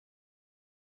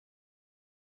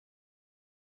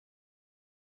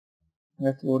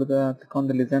Let's go to the click on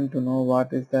the listen to know what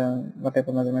type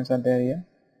of measurements are there here.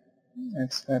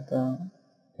 Let's at the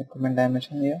equipment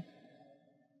dimension here.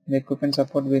 The equipment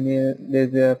support we need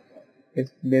there's a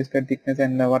base plate thickness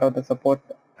and what are the support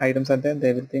items are there.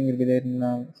 Everything will be there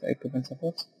in equipment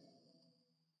supports,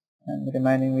 and the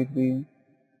remaining will be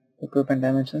equipment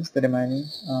dimensions. The remaining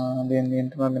then the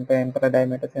internal impeller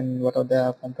diameters and what are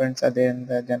the components are there in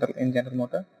the general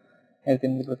motor.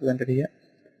 Everything will be represented here.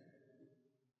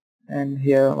 And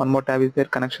here one more tab is there,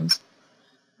 connections.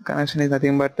 Connection is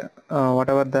nothing but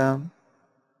whatever the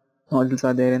nozzles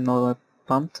are there in our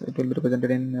pumps, it will be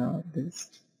represented in this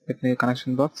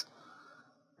connection box.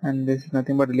 And this is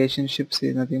nothing but relationships,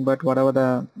 is nothing but whatever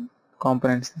the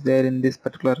components there in this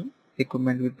particular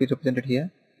equipment will be represented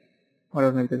here.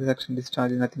 Whatever may be the suction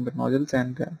discharge is nothing but nozzles,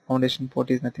 and foundation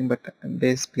port is nothing but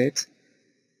base plates,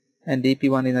 and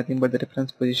DP1 is nothing but the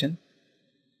reference position.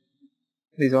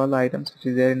 These are all the items which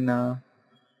is there in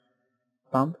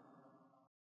pump.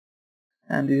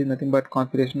 And this is nothing but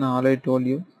configuration. I already told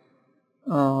you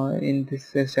in this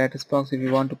status box,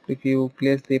 if you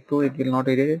place the Pro, it will not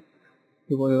edit.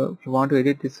 If you want to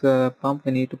edit this pump,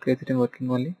 we need to place it in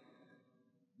working only.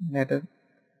 Later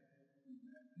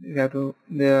we have to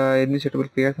the administrator will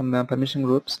create some permission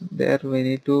groups. There we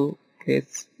need to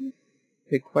place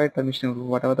required permission group,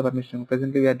 whatever the permission group.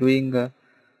 Presently we are doing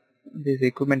this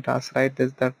equipment task, right?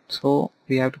 So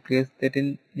we have to place that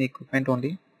in equipment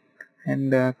only,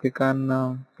 and click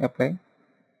on apply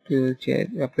to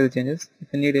apply the changes. If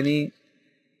you need any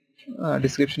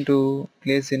description to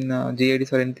place in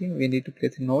GIDs or anything, we need to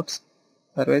place in notes,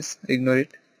 otherwise ignore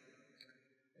it.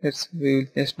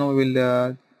 Now we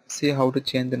will see how to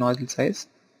change the nozzle size.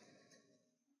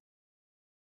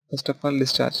 First of all,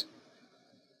 discharge.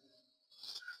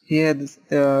 Here this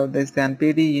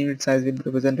NPD unit size will be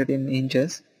represented in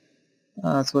inches,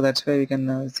 so that's why we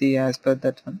can see as per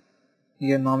that one.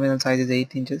 Here nominal size is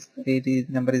 8 inches, 8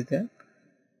 number is there.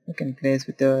 You can place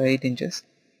with 8 inches.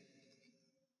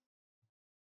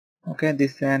 Okay,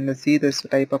 this, and see this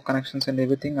type of connections and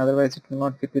everything, otherwise it will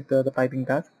not fit with the piping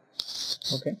task.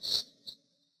 Okay,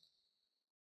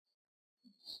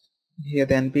 here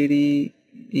the NPD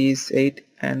is 8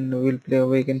 and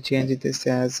we can change this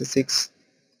as 6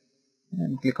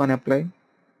 and click on apply.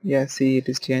 Yeah, see it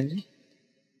is changed,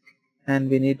 and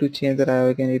we need to change that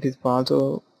again. It is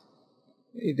also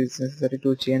necessary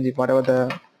to change whatever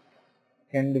the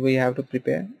end we have to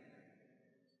prepare.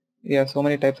 We have so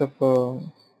many types of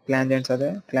flanges are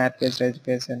there, flat face, edge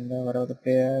face, and whatever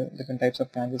the different types of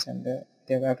flanges, and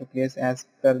they have to place as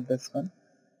per this one.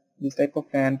 This type of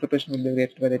plan preparation will be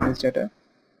created by the administrator.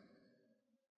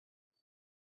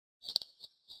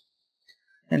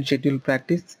 And schedule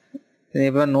practice.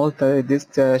 Everyone knows this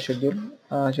schedule.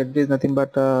 Schedule is nothing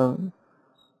but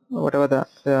whatever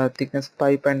the thickness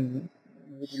pipe and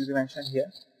which will be mentioned here.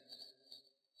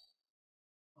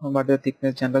 But the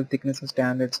thickness, general thickness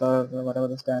standards, or whatever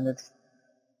the standards.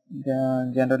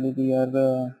 Generally we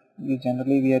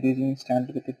are using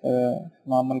standard with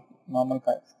normal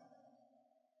pipes.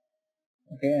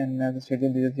 Okay, and the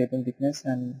schedule, this is schedule thickness,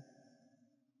 and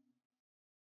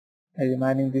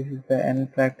reminding this is the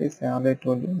end practice. I already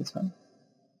told you this one.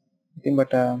 Nothing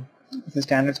but the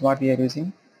standards what we are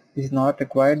using. This is not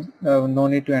required. No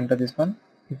need to enter this one.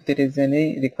 If there is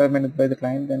any requirement by the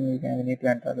client, then we need to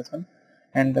enter this one.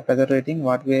 And the pressure rating,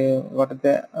 what is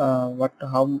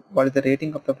the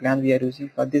rating of the plan we are using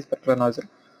for this particular nozzle.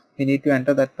 We need to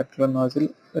enter that particular nozzle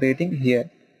rating here.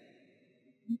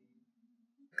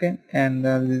 Okay, and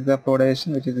this is the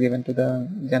fluidization which is given to the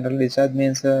general discharge,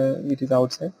 means which is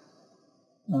outside.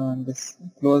 This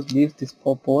closed leaves, this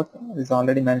port is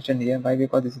already mentioned here. Why?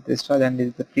 Because this is discharge and this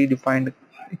is the predefined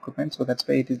equipment, so that's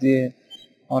why it is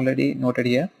already noted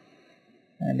here.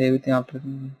 And everything after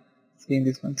seeing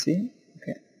this one, see.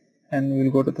 Okay, and we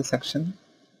will go to the section.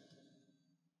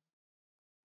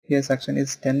 Here section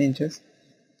is 10 inches.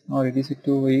 Now reduce it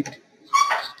to 8.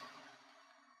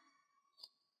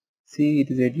 See,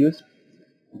 it is reduced.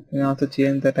 You can also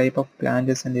change the type of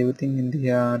flanges and everything in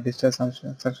the discharge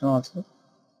section also.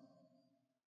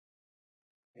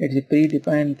 It's a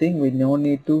predefined thing. We no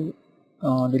need to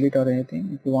delete or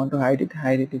anything. If you want to hide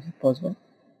it is possible.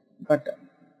 But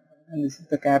and this is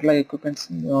the catalog equipments.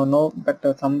 But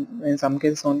in some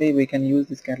cases only we can use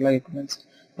this catalog equipments.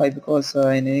 Why? Because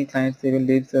in any clients they will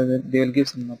give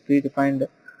some predefined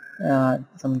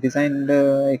some designed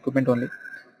equipment only.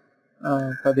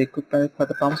 For the equipment, for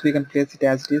the pumps we can place it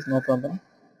as it is, no problem.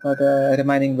 For the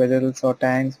remaining vessels or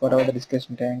tanks, whatever the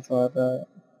distillation tanks or the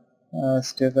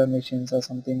stirrer machines or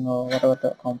something, or whatever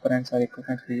the components or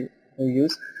equipment we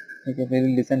use, we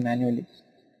will listen manually.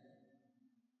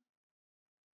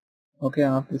 Okay,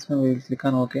 after this one we will click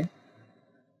on OK.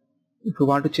 If you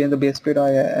want to change the base plate,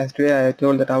 as today I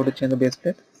told that how to change the base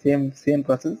plate, same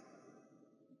process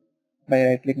by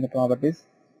right clicking the properties.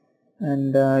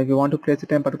 And if you want to place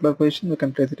it in a particular position, we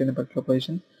can place it in a particular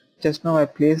position. Just now I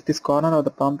placed this corner of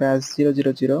the pump as 0,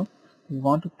 0, 0. You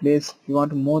want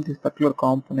to move this particular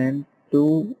component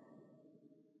to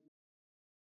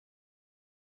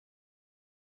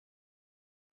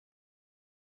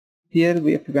here.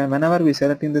 Whenever we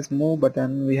selecting this move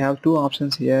button, we have two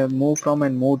options here: move from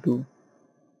and move to.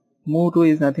 Move to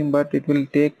is nothing but it will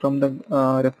take from the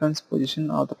reference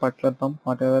position of the particular pump,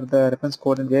 whatever the reference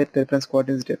coordinate, where the reference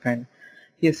coordinate is defined.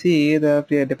 Here see the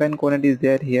defined coordinate is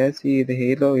there here. See the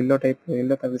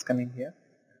yellow curve is coming here.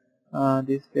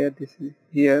 This is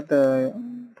here. The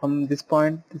from this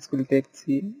point this will take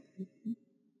see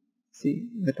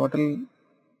the total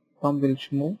pump will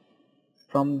move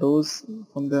from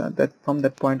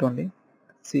that point only.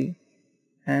 See,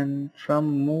 and from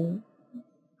move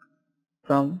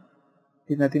from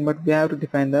is nothing but we have to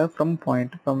define the from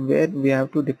point, from where we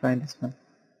have to define this one.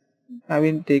 I've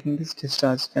been taking this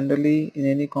discharge. Generally in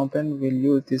any component we'll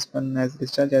use this one as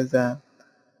discharge as the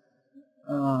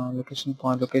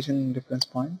location reference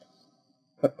point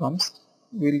for pumps.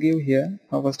 We'll give here.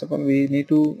 First of all we need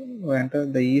to enter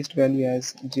the east value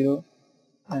as 0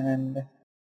 and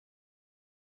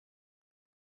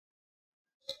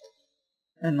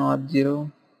north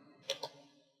 0,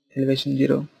 elevation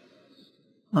 0.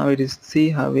 Now it is see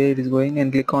how where it is going, and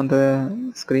click on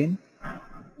the screen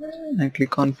and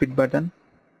click on fit button.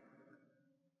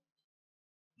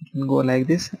 It can go like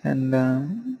this,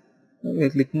 and we're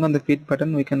clicking on the fit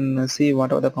button we can see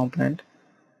what are the component.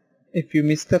 If you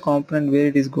miss the component where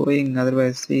it is going,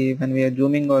 otherwise see when we are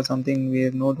zooming or something we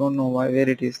don't know where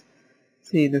it is.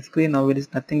 See the screen now, it is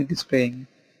nothing displaying.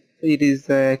 It is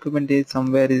equipment is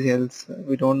somewhere else,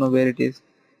 we don't know where it is.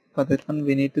 For that one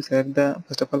we need to select the,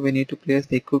 first of all we need to place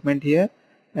the equipment here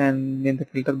and in the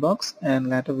filter box, and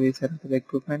later we select the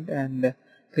equipment and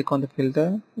click on the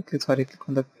filter, click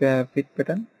on the fit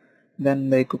button. Then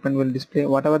the equipment will display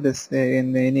whatever this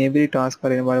in every task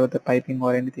or in whatever the piping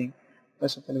or anything.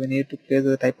 First of all we need to place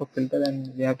the type of filter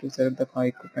and we have to select the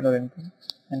equipment or anything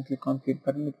and click on fit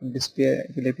button. It will display,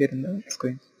 it will appear in the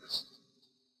screen.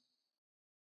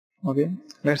 Okay,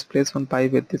 let's place one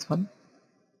pipe with this one,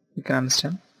 you can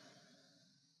understand.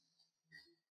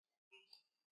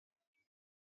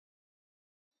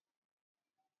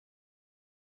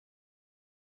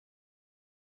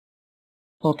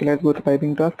 Okay, let's go to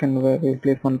piping task and we'll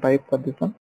place one pipe for this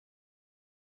one.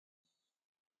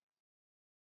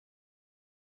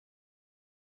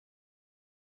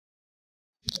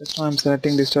 Just now I'm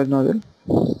selecting discharge nozzle.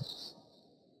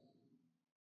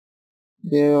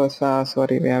 There was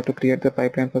sorry, we have to create the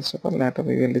pipeline first of all. Later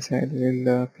we will decide we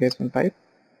will place one pipe.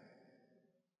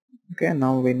 Okay,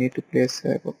 now we need to place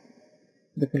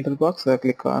the filter box.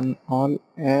 Click on all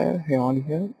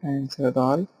here and select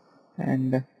all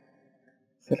and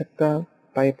select the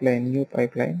pipeline, new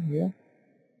pipeline here.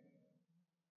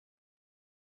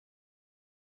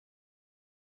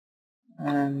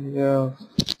 And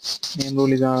name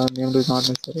rule is not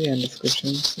necessary, and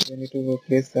descriptions we need to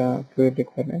place the fluid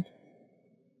requirement.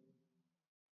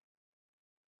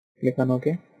 Click on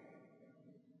OK.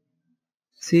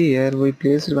 See here we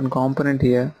placed one component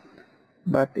here,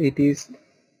 but it is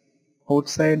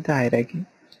outside the hierarchy.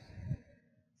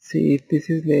 See if this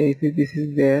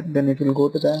is there, then it will go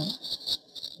to the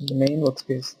main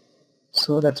workspace.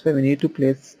 So that's why we need to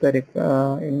place the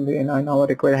in our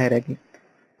required hierarchy.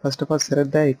 First of all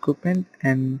select the equipment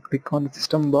and click on the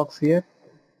system box here,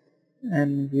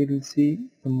 and we will see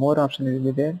the more option will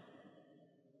be there.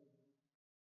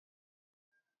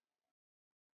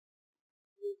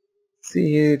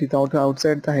 See here it is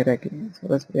outside the hierarchy, so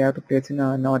that's we have to place in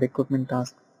our equipment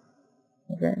task.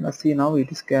 Okay, now see now it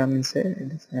is it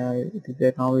is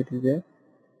there, now it is there.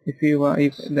 If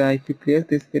you place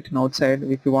this button outside,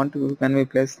 if you want to, when we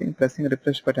pressing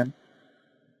refresh button,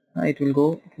 it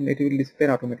will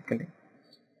disappear automatically.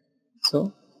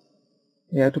 So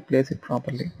we have to place it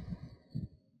properly.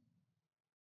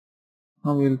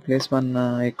 Now we will place one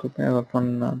equipment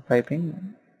one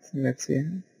piping. So let's see.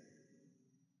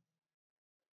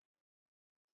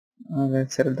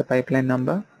 Let's select the pipeline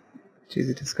number, which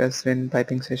is discussed in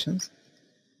piping sessions.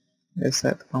 Let's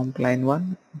set pump line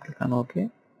 1. Click on OK.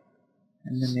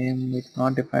 And the name is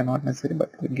not defined, not necessary,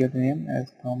 but we give the name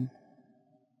as pump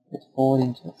with 4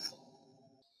 inches.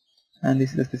 And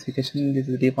this is the specification. This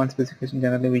is the default specification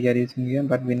generally we are using here,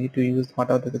 but we need to use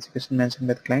whatever the specification mentioned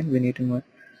by the client. We need to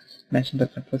mention the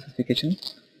control specification.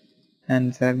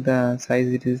 and select the size.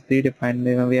 It is predefined.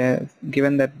 We are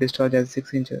given that discharge as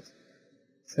 6 inches,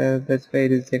 so that's why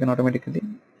it is taken automatically,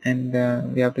 and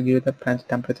we have to give the branch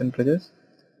temperature and pressures.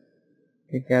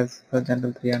 Click as for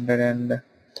general 300 and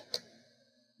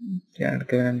 300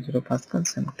 Kelvin and 0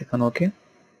 pascals, and click on OK.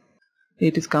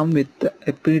 It is come with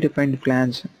a predefined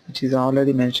flange, which is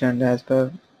already mentioned as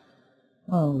per.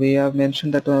 We have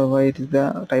mentioned that why it is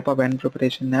the type of end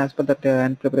preparation. As per that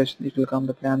end preparation, it will come.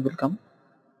 The flange will come.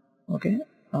 Okay.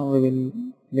 Now we will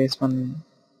place one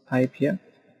pipe here.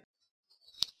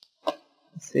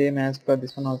 Same as per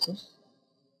this one also.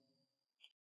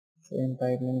 Same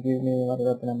pipe and give me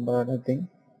whatever the number or thing.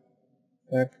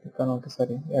 Click on OK.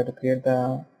 Sorry, you have to create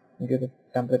the give the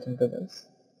temperature intervals.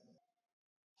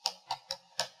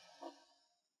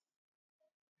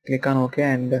 Click on OK,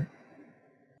 and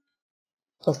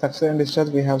for suction and discharge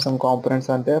we have some components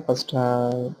are there. First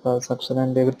for suction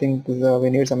and everything is, we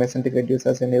need some eccentric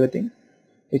reducers and everything,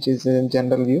 which is in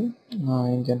general view.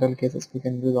 In general cases we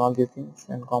can use all these things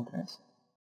and components.